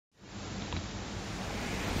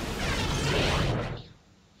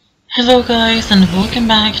Hello guys, and welcome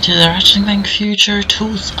back to the Ratchet and Clank Future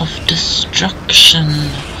Tools of Destruction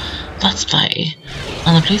Let's Play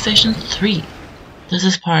on the PlayStation 3. This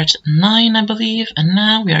is part 9, I believe, and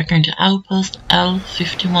now we are going to Outpost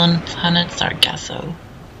L51 Planet Sargasso.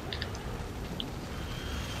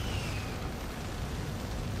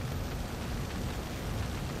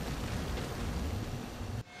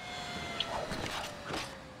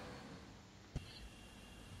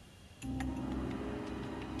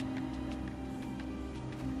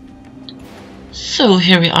 So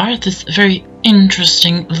here we are at this very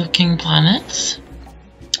interesting looking planet.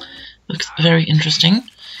 Looks very interesting.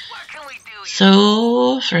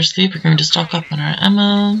 So firstly we're going to stock up on our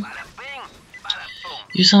ammo.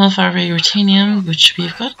 Use some of our ruthenium, which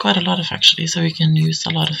we've got quite a lot of actually, so we can use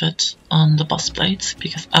a lot of it on the bus plates,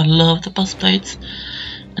 because I love the bus plates.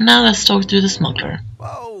 And now let's talk to the smuggler.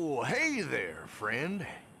 Oh, hey there, friend.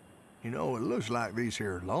 You know, it looks like these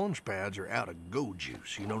here launch pads are out of go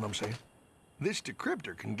juice, you know what I'm saying? This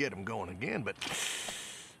decryptor can get them going again, but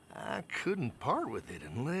I couldn't part with it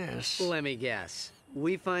unless... Let me guess.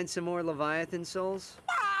 We find some more Leviathan souls?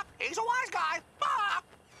 Bob! He's a wise guy! Bob!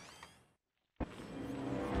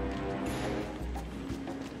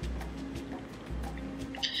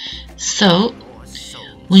 So,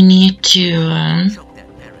 we need to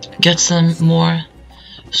get some more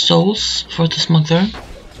souls for the smuggler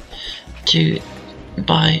to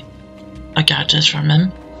buy a gadget from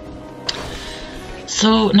him.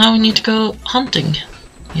 So now we need to go hunting.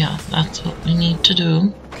 Yeah, that's what we need to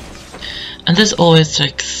do. And this always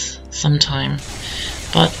takes some time.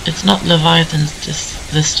 But it's not Leviathans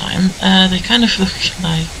this time. They kind of look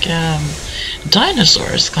like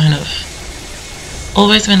dinosaurs, kind of.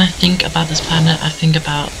 Always when I think about this planet, I think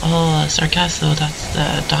about, oh, Sargasso, that's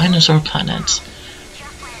the dinosaur planet.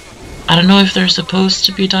 I don't know if they're supposed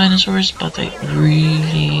to be dinosaurs, but they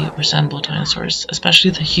really resemble dinosaurs.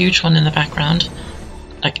 Especially the huge one in the background.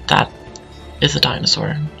 Like, that is a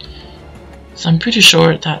dinosaur. So I'm pretty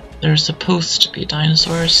sure that they're supposed to be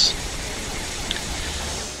dinosaurs.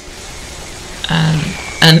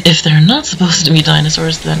 And if they're not supposed to be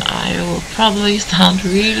dinosaurs, then I will probably sound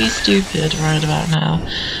really stupid right about now.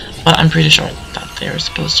 But I'm pretty sure that they're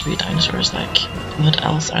supposed to be dinosaurs. Like, what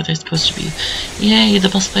else are they supposed to be? Yay, the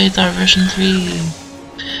bus plates are version 3.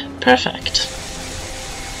 Perfect.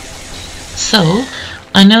 So,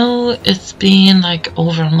 I know it's been like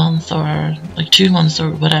over a month or like 2 months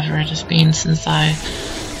or whatever it has been since I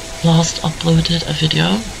last uploaded a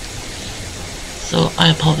video. So I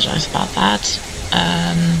apologize about that.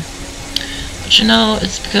 But you know,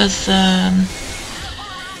 it's because I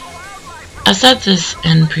said this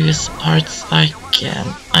in previous parts, like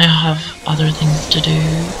I have other things to do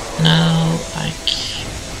now,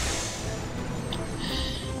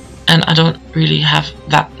 and I don't really have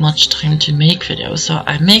that much time to make videos, so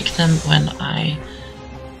I make them when I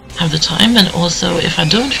have the time, and also if I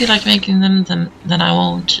don't feel like making them, then I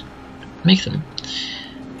won't make them.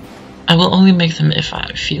 I will only make them if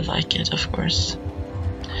I feel like it, of course.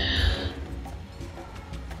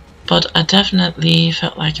 But I definitely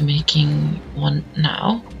felt like making one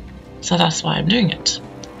now, so that's why I'm doing it.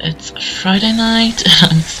 It's Friday night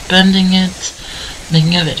and I'm spending it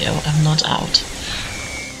making a video. I'm not out.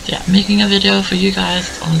 So yeah, making a video for you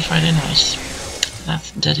guys on Friday night.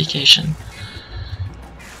 That's dedication.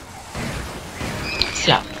 So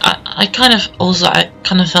yeah, I kind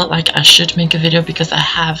of felt like I should make a video because I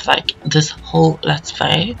have like this whole Let's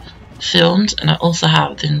Play filmed, and I also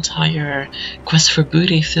have the entire Quest for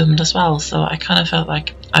Booty filmed as well, so I kind of felt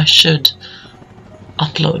like I should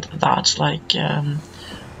upload that, like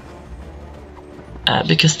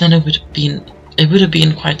because then it would have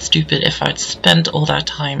been quite stupid if I'd spent all that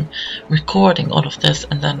time recording all of this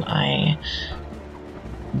and then I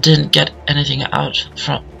didn't get anything out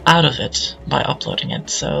of it by uploading it.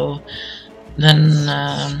 So then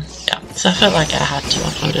yeah, so I felt like I had to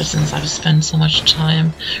upload it since I've spent so much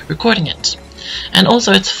time recording it. And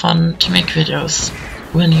also it's fun to make videos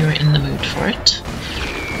when you're in the mood for it,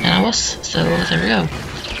 and I was, so there we go.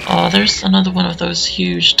 Oh, there's another one of those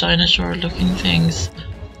huge dinosaur looking things.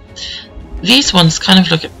 These ones kind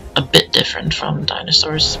of look a bit different from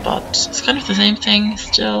dinosaurs, but it's kind of the same thing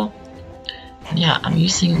still. And yeah, I'm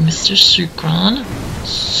using Mr. Sucron.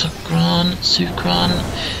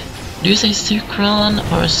 Do you say Sucron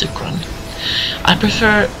or Sucron? I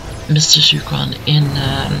prefer Mr. Sucron in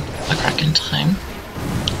A Crack in Time.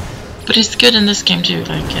 But he's good in this game too,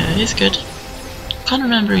 like, he's good. Can't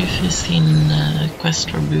remember if he's in Quest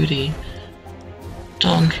for Booty.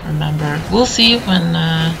 Don't remember. We'll see when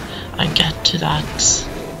I get to that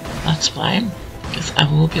Let's Play. because I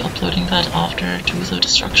will be uploading that after Tools of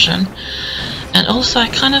Destruction. And also I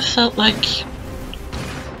kind of felt like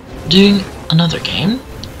doing another game.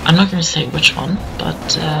 I'm not going to say which one,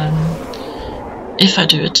 but if I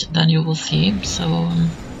do it, then you will see. So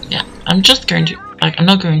yeah, I'm just going to, like, I'm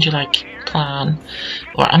not going to like plan,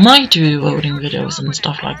 or I might do voting videos and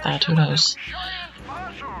stuff like that, who knows.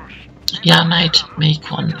 Yeah, I might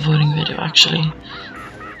make one voting video actually.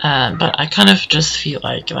 But I kind of just feel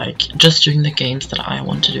like just doing the games that I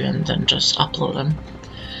want to do and then just upload them.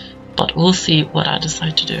 But we'll see what I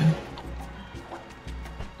decide to do.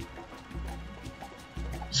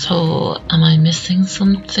 So, am I missing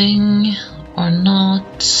something or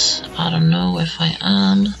not? I don't know if I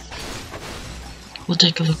am. We'll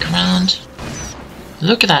take a look around.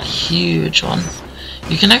 Look at that huge one.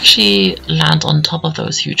 You can actually land on top of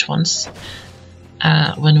those huge ones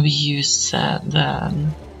when we use the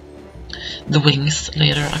wings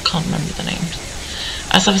later. I can't remember the name.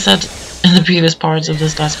 As I've said in the previous parts of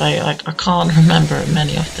this Let's Play, like, I can't remember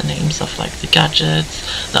many of the names of like the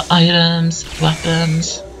gadgets, the items,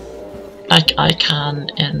 weapons, like I can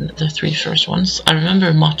in the 3 first ones. I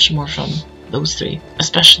remember much more from those 3,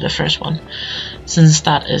 especially the first one, since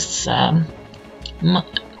that is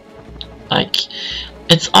like,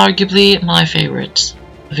 it's arguably my favorite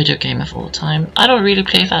video game of all time. I don't really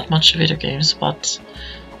play that much video games, but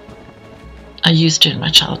I used to in my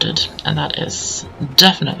childhood, and that is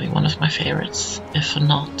definitely one of my favorites, if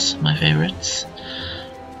not my favorites.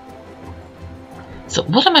 So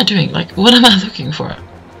what am I doing? Like, what am I looking for?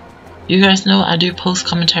 You guys know I do post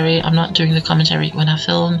commentary. I'm not doing the commentary when I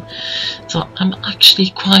film, so I'm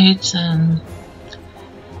actually quite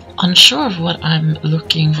unsure of what I'm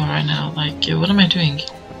looking for right now. Like, what am I doing?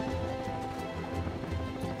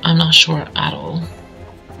 I'm not sure at all.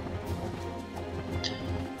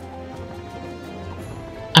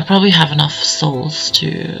 I probably have enough souls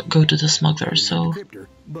to go to the smuggler, so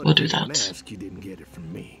we'll do that.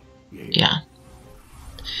 Yeah.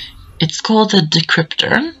 It's called the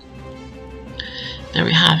Decryptor. There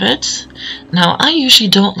we have it. Now, I usually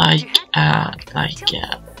don't like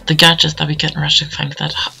the gadgets that we get in Ratchet Clank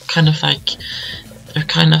that kind of like, they're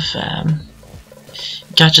kind of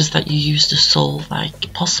gadgets that you use to solve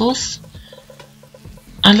like puzzles.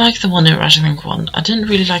 I like the one in Ratchet Clank 1. I didn't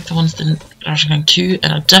really like the ones in Ratchet Clank 2,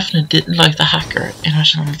 and I definitely didn't like the hacker in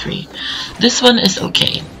Ratchet Clank 3. This one is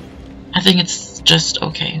okay. I think it's just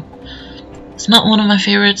okay. It's not one of my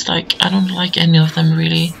favorites, like, I don't like any of them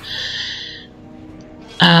really.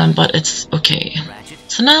 But it's okay.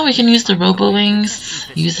 So now we can use the Robo Wings,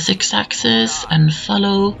 use the 6-axis, and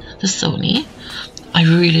follow the Sony. I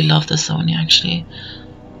really love the Sony actually.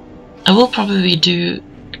 I will probably do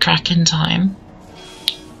Crack in Time.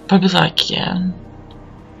 Probably like, yeah,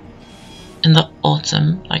 in the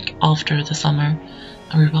autumn, like after the summer,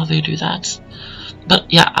 I will probably do that.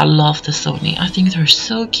 But yeah, I love the Sony. I think they're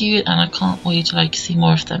so cute, and I can't wait to like see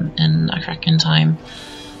more of them in A Crack in Time.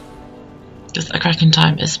 Because A Crack in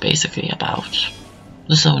Time is basically about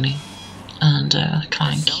the Sony and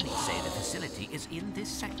Clank.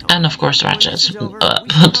 And of course Ratchet.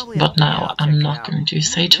 But now I'm not going to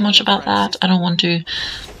say too much about that. I don't want to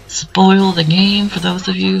spoil the game for those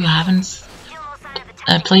of you who haven't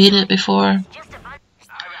played it before.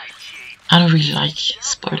 I don't really like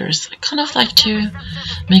spoilers. I kind of like to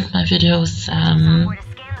make my videos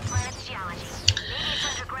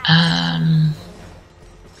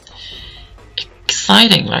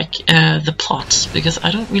exciting, like the plot, because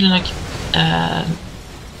I don't really like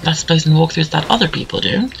Let's Plays and walkthroughs that other people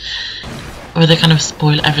do, where they kind of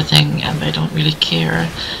spoil everything and they don't really care.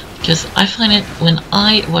 Because I find it, when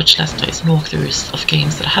I watch Let's Plays and walkthroughs of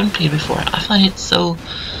games that I haven't played before, I find it so,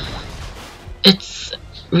 it's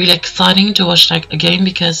really exciting to watch like a game,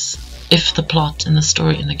 because if the plot and the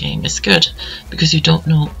story in the game is good, because you don't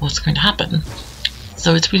know what's going to happen.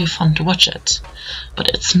 So it's really fun to watch it. But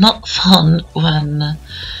it's not fun when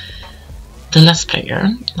the Let's Player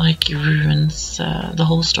like ruins the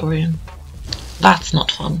whole story. That's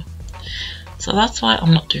not fun. So that's why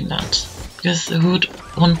I'm not doing that. Because who would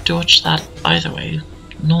want to watch that either way?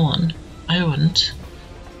 No one. I wouldn't.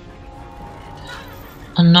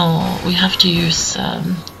 Oh no, we have to use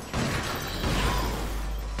the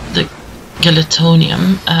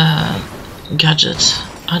Galatonium gadget.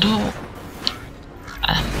 I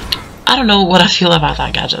don't know what I feel about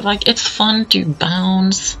that gadget. Like, it's fun to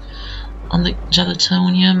bounce on the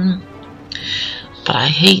Gelatonium, but I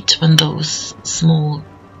hate when those small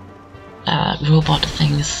robot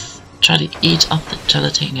things try to eat up the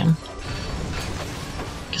Gelatonium,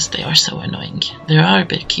 because they are so annoying. They are a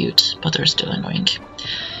bit cute, but they're still annoying.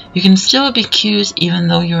 You can still be cute even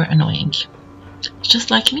though you're annoying.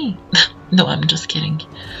 Just like me. No, I'm just kidding.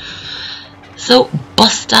 So,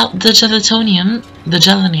 bust out the gelatonium, the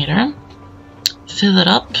gelinator, fill it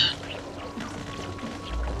up,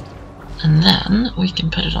 and then we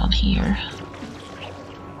can put it on here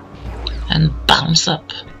and bounce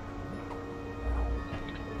up.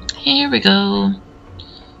 Here we go.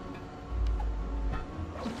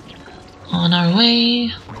 On our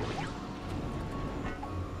way.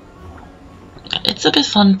 It's a bit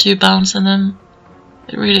fun to bounce on them.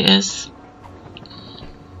 It really is.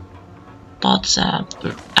 But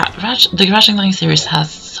the Ratchet and Clank series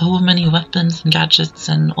has so many weapons and gadgets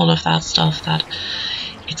and all of that stuff that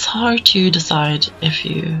it's hard to decide if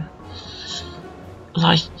you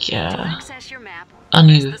like a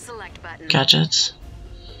new gadget.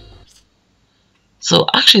 So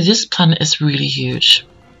actually this planet is really huge.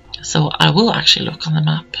 So I will actually look on the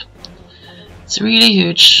map. It's really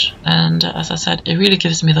huge, and as I said, it really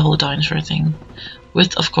gives me the whole dinosaur thing.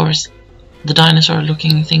 With, of course, the dinosaur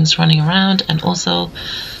looking things running around, and also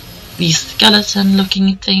these skeleton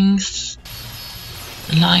looking things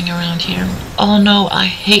lying around here. Oh no, I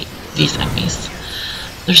hate these enemies.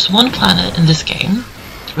 There's one planet in this game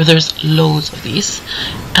where there's loads of these,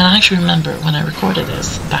 and I actually remember when I recorded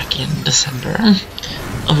this back in December,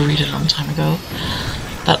 a really long time ago,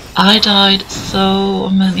 that I died so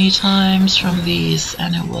many times from these,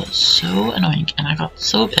 and it was so annoying, and I got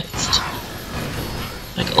so pissed.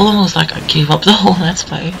 Like, almost like I gave up the whole Let's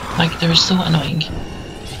Play. Like, they're so annoying.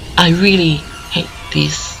 I really hate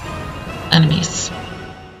these enemies.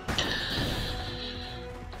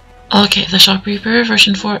 Okay, the Shock Reaper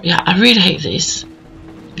version 4. Yeah, I really hate these.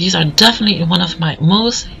 These are definitely one of my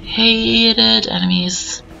most hated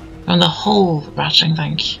enemies from the whole Ratchet and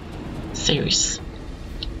Clank series.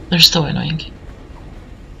 They're so annoying.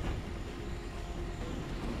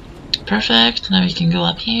 Perfect, now we can go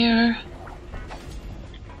up here.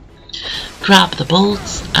 Grab the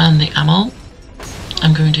bolts and the ammo.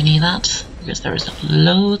 I'm going to need that because there's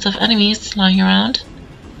loads of enemies lying around.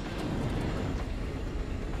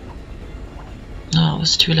 Oh, it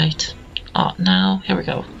was too late. Oh, now, here we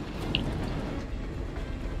go.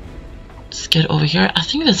 Let's get over here. I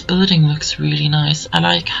think this building looks really nice. I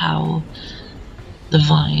like how the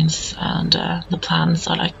vines and the plants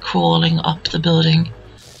are like crawling up the building.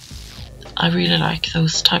 I really like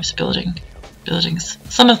those types of buildings.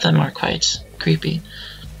 Some of them are quite creepy.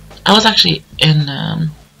 I was actually in a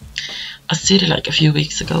city like a few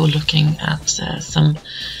weeks ago looking at some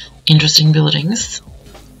interesting buildings.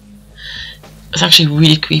 It's actually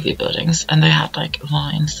really creepy buildings, and they had like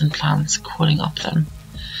vines and plants crawling up them.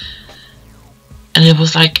 And it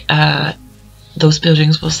was like those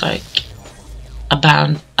buildings was like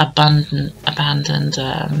abandoned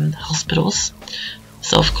hospitals.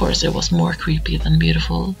 So of course it was more creepy than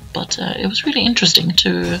beautiful, but it was really interesting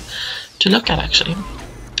to look at actually.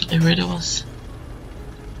 It really was.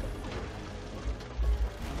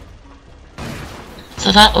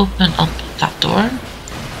 So that opened up that door.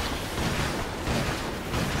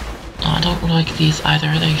 Oh, I don't like these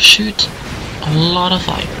either. They shoot a lot of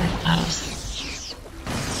fire at us.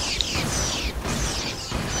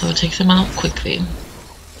 So it takes them out quickly.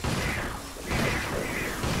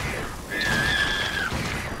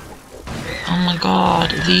 Oh my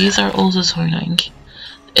god, these are also so annoying.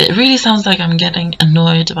 It really sounds like I'm getting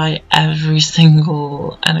annoyed by every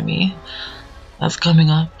single enemy that's coming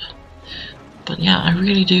up. But yeah, I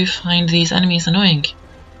really do find these enemies annoying.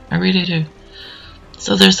 I really do.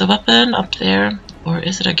 So there's a weapon up there, or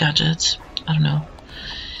is it a gadget? I don't know.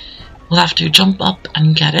 We'll have to jump up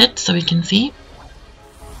and get it so we can see.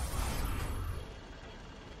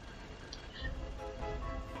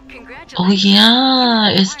 Oh yeah,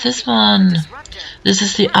 it's this one. This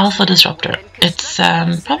is the Alpha Disruptor. It's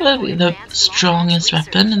probably the strongest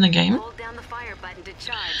weapon in the game.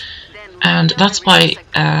 And that's why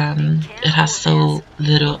it has so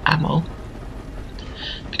little ammo.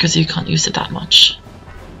 Because you can't use it that much.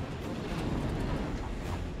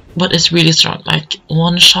 But it's really strong. Like,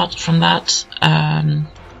 one shot from that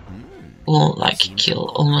will like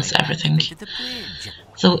kill almost everything.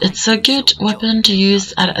 So it's a good weapon to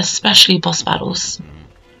use at especially boss battles.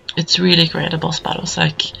 It's really great at boss battles,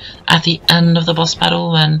 like at the end of the boss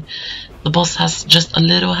battle when the boss has just a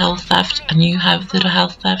little health left and you have little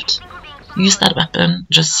health left. Use that weapon,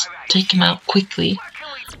 just take him out quickly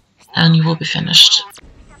and you will be finished.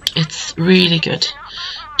 It's really good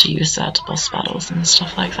to use at boss battles and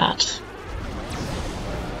stuff like that.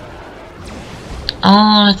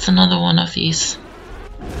 Oh, it's another one of these.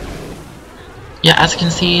 Yeah, as you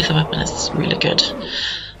can see, the weapon is really good.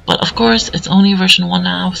 But of course, it's only version 1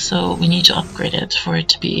 now, so we need to upgrade it for it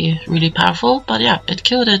to be really powerful. But yeah, it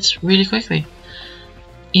killed it really quickly,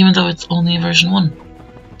 even though it's only version 1.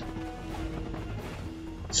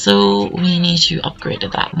 So we need to upgrade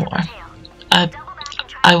it that more.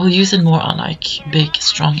 I will use it more on like big,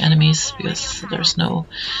 strong enemies, because there's no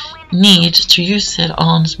need to use it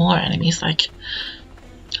on smaller enemies. Like,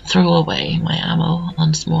 throw away my ammo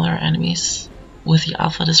on smaller enemies with the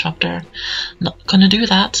Alpha Disruptor. Not gonna do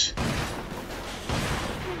that.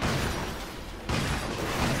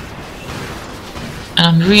 And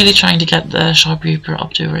I'm really trying to get the Sharp Reaper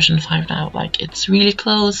up to version 5 now. Like, it's really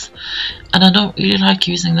close, and I don't really like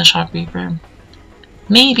using the Sharp Reaper.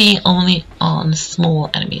 Maybe only on small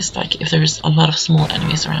enemies, like if there's a lot of small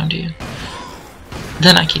enemies around you,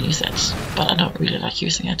 then I can use it, but I don't really like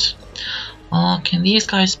using it. Oh, can these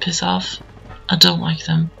guys piss off? I don't like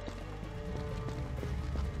them.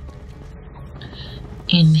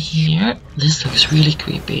 In here, this looks really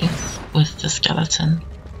creepy with the skeleton.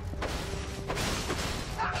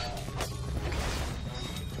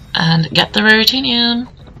 And get the Raritanium!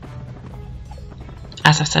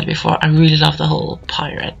 As I said before, I really love the whole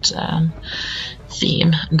pirate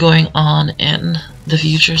theme going on in the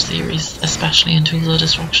Future series, especially in Tools of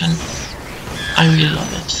Destruction. I really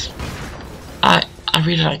love it. I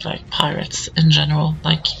really like pirates in general,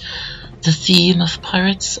 like the theme of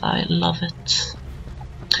pirates. I love it.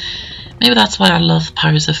 Maybe that's why I love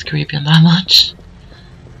Pirates of the Caribbean that much.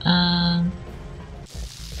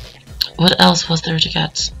 What else was there to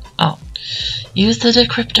get? Oh, use the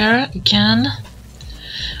decryptor again.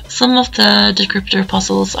 Some of the decryptor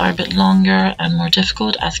puzzles are a bit longer and more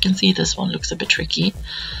difficult. As you can see, this one looks a bit tricky.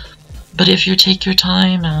 But if you take your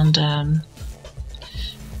time and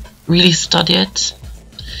really study it,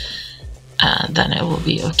 then it will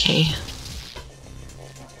be okay.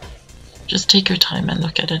 Just take your time and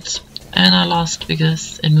look at it. And I lost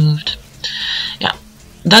because it moved. Yeah,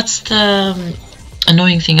 that's the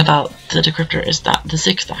annoying thing about the decryptor, is that the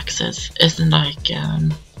 6-axis isn't like...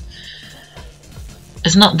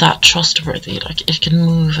 it's not that trustworthy. Like, it can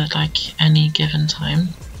move at like any given time.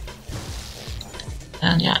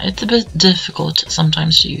 And yeah, it's a bit difficult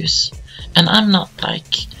sometimes to use. And I'm not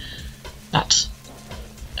like that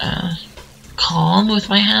calm with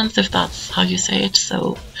my hands, if that's how you say it,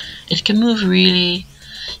 so it can move really,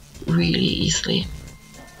 really easily.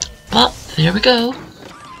 But there we go.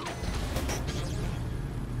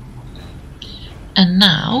 And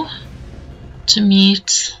now to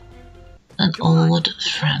meet an old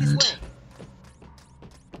friend.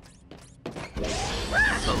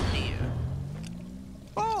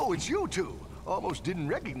 Oh, it's you two. Almost didn't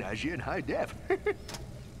recognize you in high def.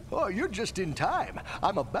 Oh, you're just in time.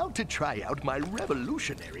 I'm about to try out my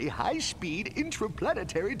revolutionary high-speed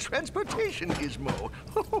intraplanetary transportation gizmo.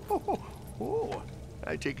 Oh,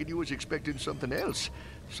 I take it you was expecting something else.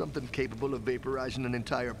 Something capable of vaporizing an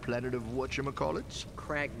entire planet of whatchamacallits?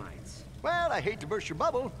 Cragmites. Well, I hate to burst your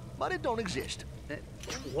bubble, but it don't exist.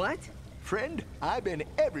 What? Friend, I've been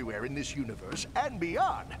everywhere in this universe and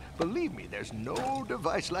beyond. Believe me, there's no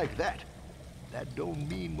device like that. That don't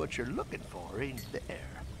mean what you're looking for ain't there.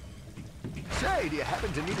 Say, do you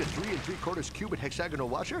happen to need a 3 3/4 cubic hexagonal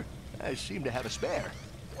washer? I seem to have a spare.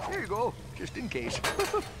 Here you go, just in case.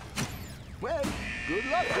 Well, good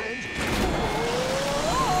luck, friends.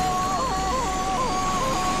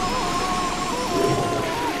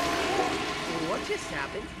 What just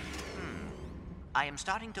happened? I am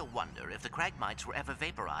starting to wonder if the Cragmites were ever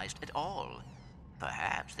vaporized at all.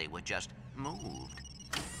 Perhaps they were just moved.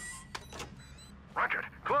 Ratchet,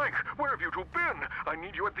 Clank, where have you two been? I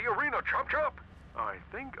need you at the arena, Chop Chop. I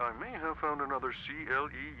think I may have found another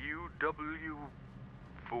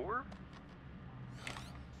CLEUW4?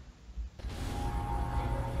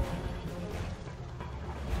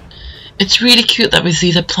 It's really cute that we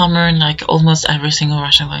see the Plumber in like almost every single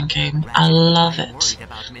Ratchet and Clank game. I love it.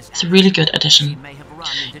 It's a really good addition.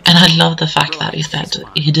 And I love the fact that he said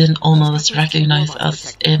he didn't almost recognize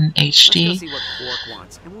us in HD.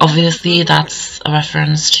 Obviously that's a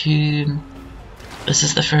reference to... This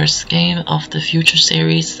is the first game of the Future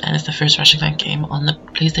series, and it's the first Ratchet and Clank game on the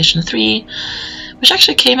PlayStation 3, which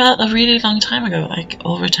actually came out a really long time ago, like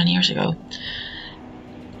over 10 years ago.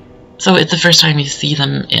 So it's the first time you see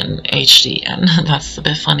them in HD, and that's a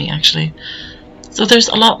bit funny actually. So there's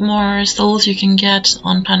a lot more souls you can get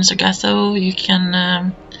on Planet Sargasso. You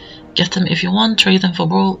can get them if you want, trade them for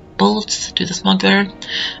bolts to the smuggler.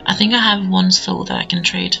 I think I have 1 soul that I can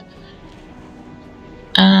trade.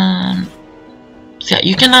 So yeah,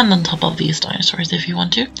 you can land on top of these dinosaurs if you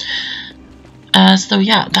want to. So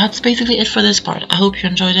yeah, that's basically it for this part. I hope you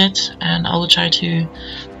enjoyed it, and I will try to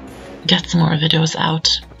get some more videos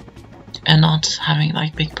out and not having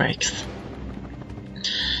like big breaks.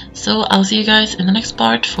 So I'll see you guys in the next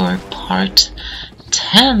part for part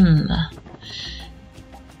 10.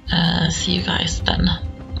 See you guys then.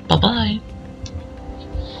 Bye bye.